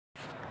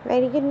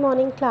Very good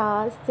morning,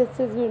 class. This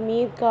is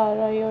Gurmeet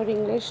Kara, your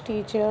English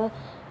teacher.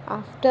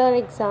 After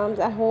exams,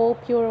 I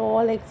hope your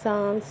all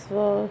exams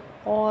were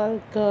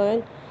all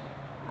good.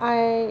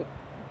 I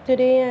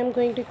Today I'm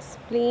going to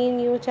explain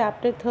you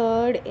chapter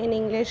 3rd in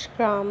English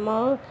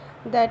grammar,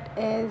 that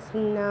is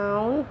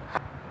noun.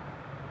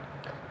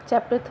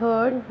 Chapter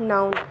 3rd,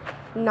 noun.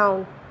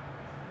 Noun.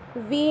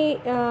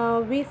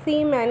 We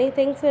see many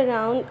things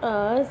around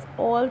us.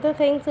 All the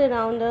things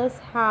around us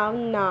have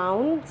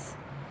nouns.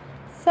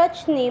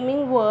 Such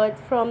naming words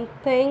from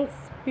things,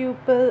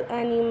 people,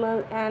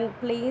 animal, and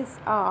place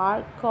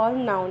are called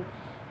noun.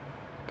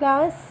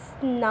 Class,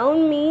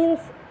 noun means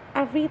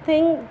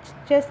everything,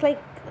 just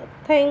like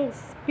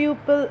things,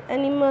 people,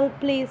 animal,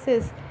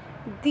 places.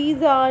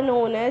 These are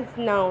known as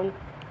noun.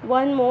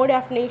 One more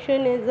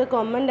definition is a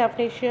common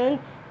definition.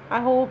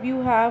 I hope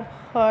you have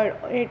heard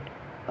it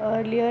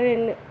earlier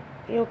in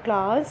your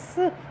class.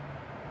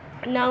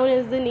 Noun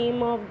is the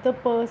name of the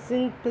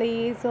person,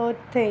 place, or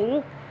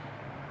thing.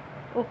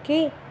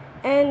 Okay,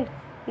 and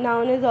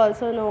noun is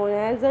also known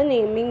as a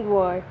naming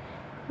word.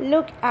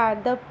 Look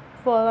at the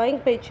following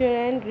picture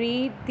and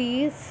read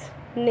these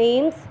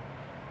names: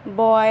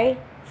 boy,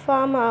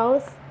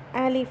 farmhouse,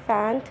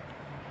 elephant,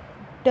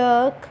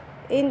 duck,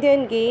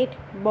 Indian gate,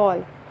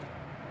 ball.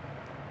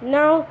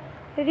 Now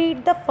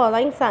read the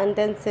following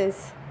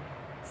sentences.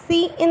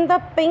 See, in the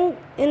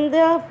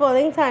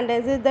following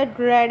sentences, the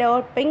red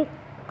or pink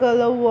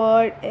color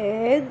word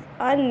is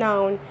a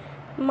noun.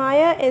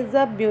 Maya is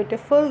a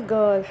beautiful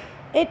girl.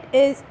 It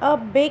is a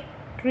big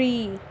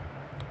tree.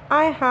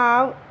 I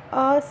have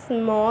a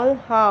small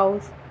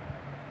house.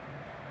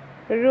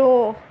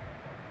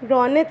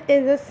 Ronit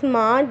is a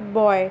smart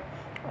boy.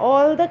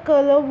 All the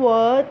color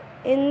words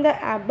in the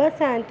above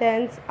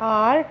sentence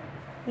are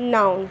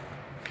noun.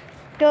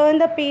 Turn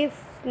the page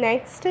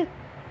next.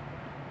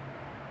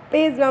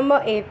 Page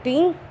number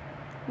 18.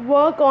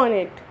 Work on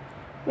it.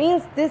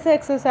 Means this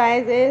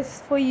exercise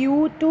is for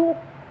you to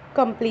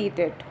complete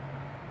it.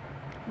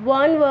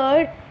 One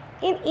word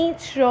in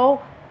each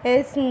row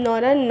is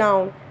not a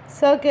noun.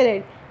 Circle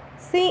it.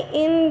 See,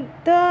 in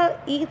the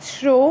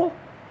each row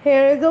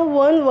here is a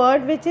one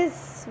word which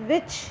is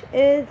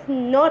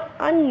not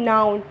a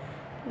noun.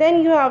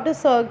 Then you have to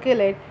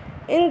circle it.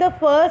 In the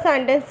first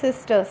sentence,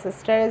 sister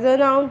is a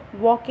noun.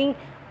 Walking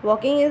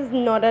is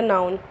not a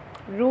noun.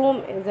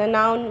 Room is a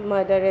noun.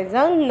 Mother is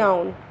a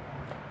noun.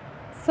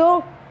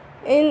 So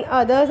in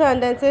other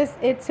sentences,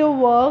 it's your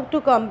work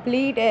to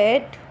complete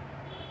it.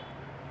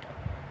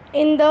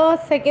 In the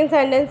second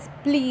sentence,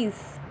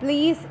 please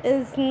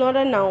is not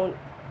a noun.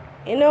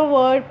 In a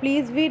word,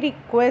 please, we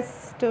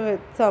request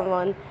with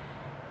someone.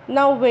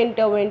 Now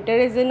winter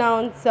is a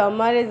noun.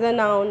 Summer is a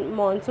noun.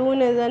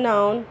 Monsoon is a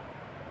noun.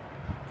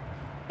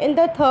 In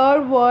the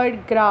third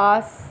word,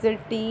 grass,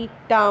 city,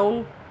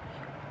 town,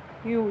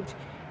 huge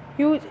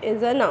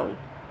is a noun.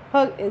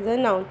 Hug is a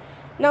noun.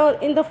 Now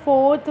in the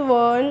fourth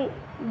one,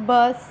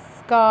 bus,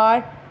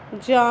 car,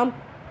 jump,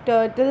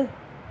 turtle.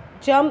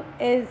 Jump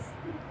is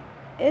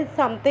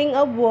something,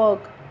 a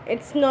work.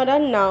 It's not a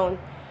noun.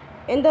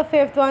 In the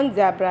fifth one,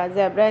 zebra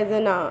is a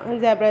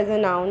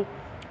noun.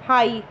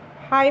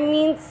 High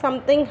means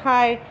something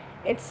high.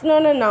 It's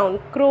not a noun.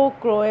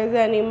 Crow is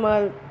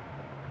animal.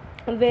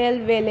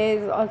 Whale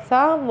is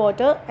also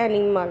water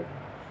animal.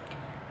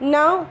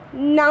 Now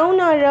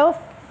noun are of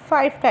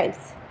 5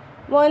 types.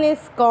 One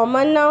is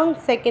common noun,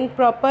 second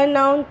proper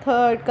noun,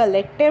 third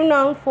collective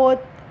noun, fourth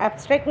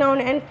abstract noun,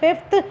 and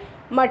fifth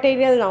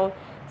material noun.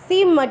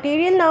 See,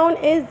 material noun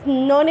is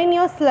not in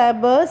your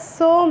syllabus,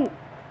 so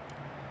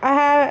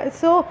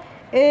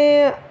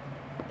in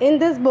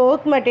this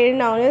book material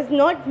noun is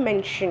not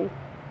mentioned.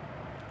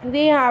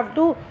 We have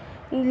to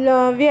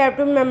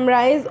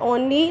memorize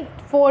only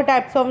 4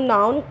 types of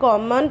noun: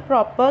 common,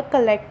 proper,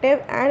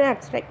 collective, and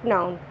abstract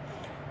noun.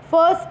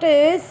 First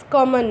is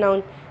common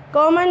noun.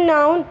 Common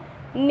noun,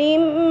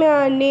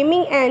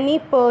 naming any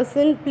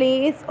person,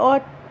 place,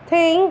 or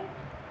thing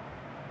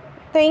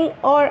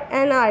or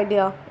an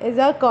idea is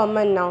a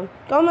common noun.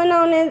 Common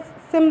noun is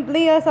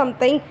simply a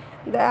something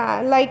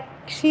like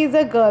she's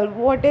a girl.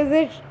 What is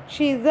it?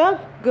 She's a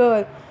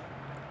girl.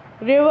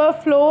 River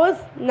flows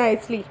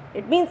nicely.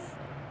 It means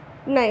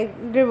nice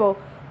river.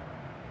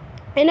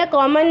 In a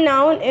common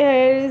noun,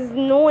 there is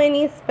no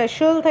any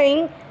special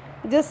thing,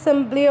 just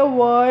simply a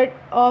word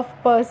of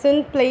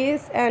person,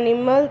 place,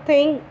 animal,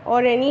 thing,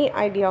 or any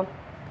idea.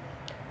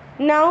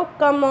 Now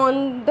come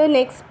on the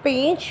next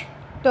page.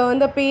 Turn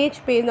the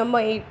page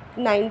number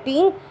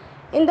 19.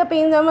 In the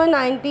page number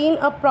 19,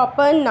 a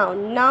proper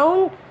noun.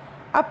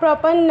 A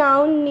proper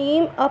noun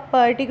name a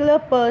particular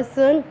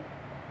person,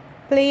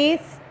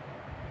 place,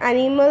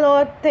 animal,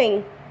 or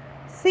thing.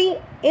 See,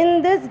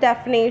 in this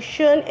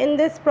definition, in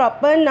this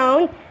proper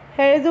noun,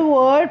 here is a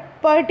word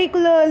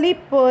particularly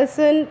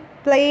person,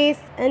 place,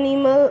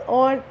 animal,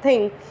 or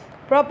thing.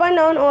 Proper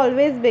noun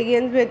always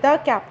begins with a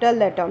capital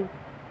letter.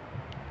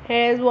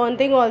 Here is one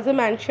thing also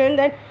mentioned,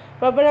 that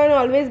proper noun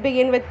always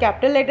begin with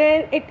capital letter,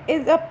 and it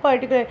is a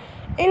particular.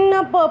 In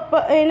a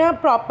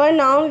proper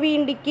noun, we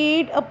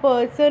indicate a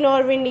person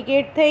or we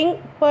indicate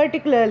thing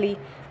particularly.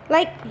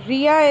 Like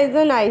Ria is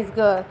a nice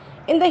girl.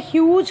 In the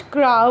huge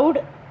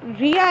crowd,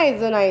 Ria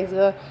is a nice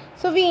girl.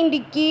 So we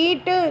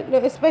indicate,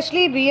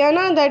 especially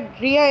Rihanna, that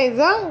Ria is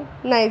a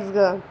nice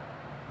girl.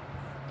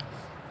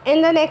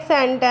 In the next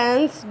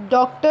sentence,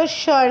 Dr.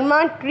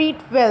 Sharma treat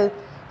well.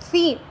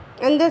 See,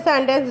 in this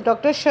sentence,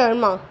 Dr.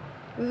 Sharma,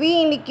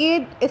 we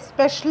indicate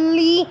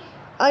especially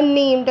a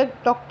name,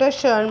 Dr.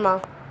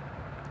 Sharma.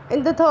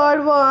 In the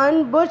third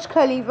one, Burj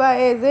Khalifa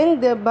is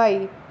in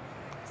Dubai.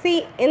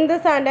 See, in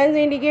the sentence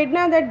indicate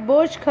now that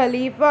Burj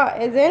Khalifa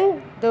is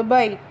in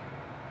Dubai.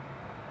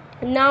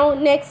 Now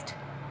next,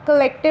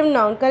 collective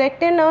noun.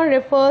 Collective noun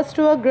refers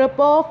to a group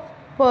of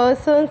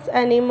persons,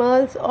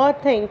 animals or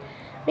things.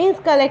 Means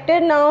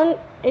collective noun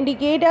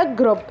indicate a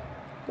group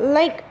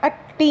like a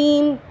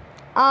team,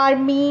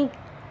 army.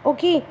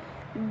 Okay,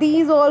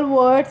 these all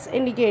words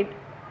indicate.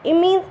 It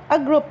means a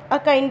group, a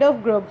kind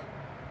of group.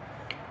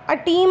 A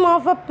team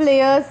of a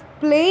players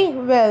play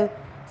well.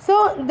 So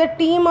the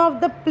team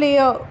of the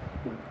player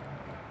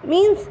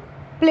means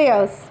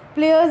players.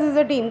 Players is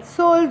a team.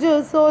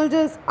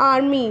 Soldiers,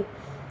 army.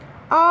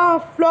 A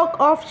flock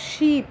of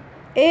sheep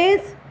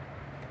is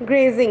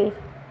grazing.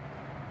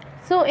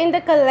 So in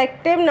the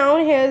collective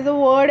noun, here is a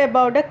word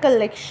about a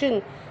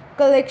collection.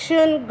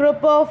 Collection,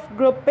 group of,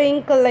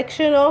 grouping,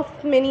 collection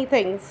of many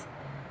things,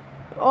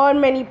 or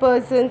many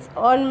persons,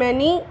 or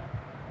many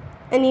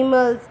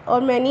animals,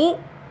 or many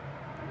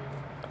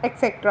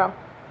etc.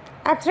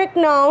 Abstract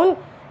noun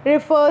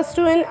refers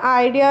to an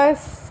idea,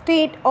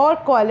 state or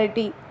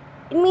quality.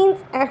 It means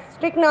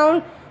abstract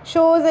noun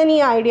shows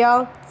any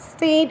idea,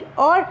 state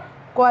or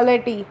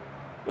quality,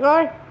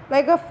 or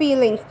like a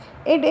feelings.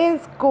 It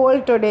is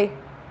cold today.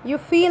 You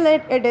feel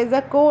it, it is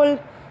a cold.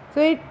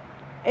 So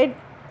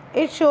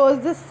it shows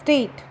the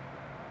state.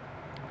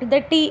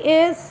 The tea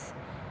is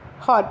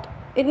hot.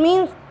 It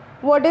means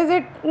what is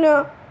it?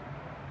 No,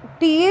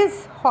 tea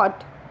is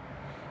hot.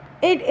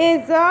 It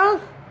is a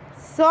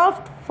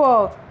soft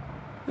fur.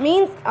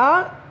 Means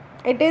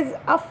it is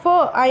a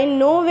fur. I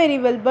know very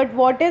well, but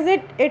what is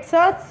it? It's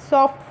a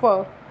soft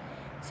fur.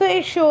 So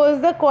it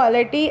shows the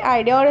quality,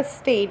 idea or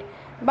state.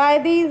 By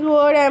these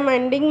words I am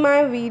ending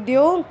my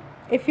video.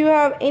 If you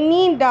have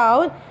any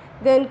doubt,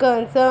 then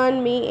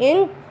concern me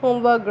in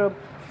homework group.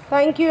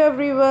 Thank you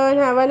everyone.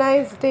 Have a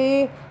nice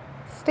day.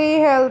 Stay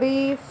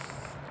healthy,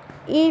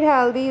 eat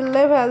healthy,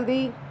 live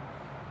healthy.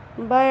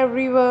 Bye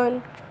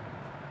everyone.